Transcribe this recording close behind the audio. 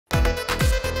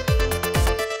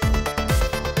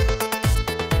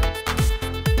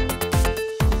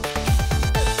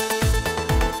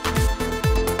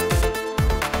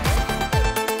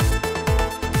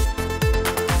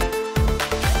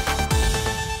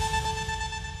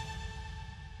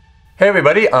Hey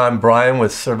everybody, I'm Brian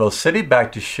with ServoCity,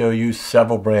 back to show you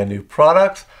several brand new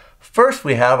products. First,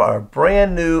 we have our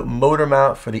brand new motor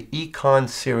mount for the Econ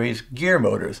series gear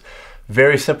motors.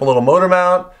 Very simple little motor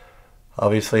mount.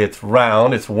 Obviously it's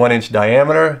round, it's 1-inch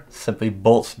diameter, simply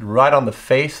bolts right on the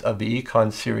face of the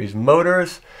Econ series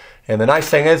motors. And the nice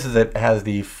thing is it has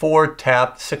the 4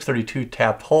 tapped 632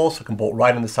 tapped holes, so it can bolt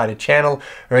right on the side of channel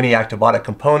or any Actobotic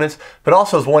components, but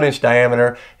also is 1-inch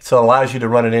diameter, so it allows you to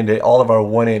run it into all of our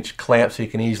 1-inch clamps, so you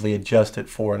can easily adjust it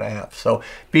fore and aft. So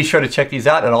be sure to check these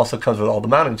out, and it also comes with all the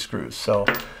mounting screws. So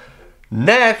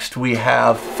next, we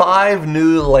have 5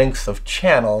 new lengths of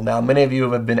channel. Now, many of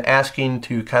you have been asking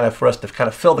for us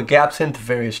to fill the gaps into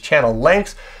various channel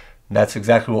lengths. And that's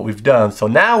exactly what we've done. So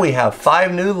now we have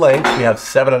 5 new lengths. We have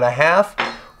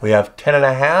 7.5, we have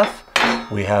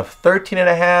 10.5, we have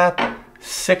 13.5,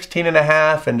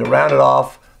 16.5, and to round it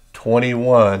off,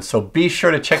 21. So be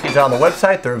sure to check these out on the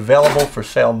website. They're available for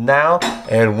sale now.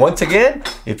 And once again,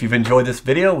 if you've enjoyed this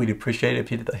video, we'd appreciate it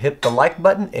if you hit the like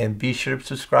button and be sure to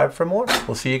subscribe for more.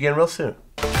 We'll see you again real soon.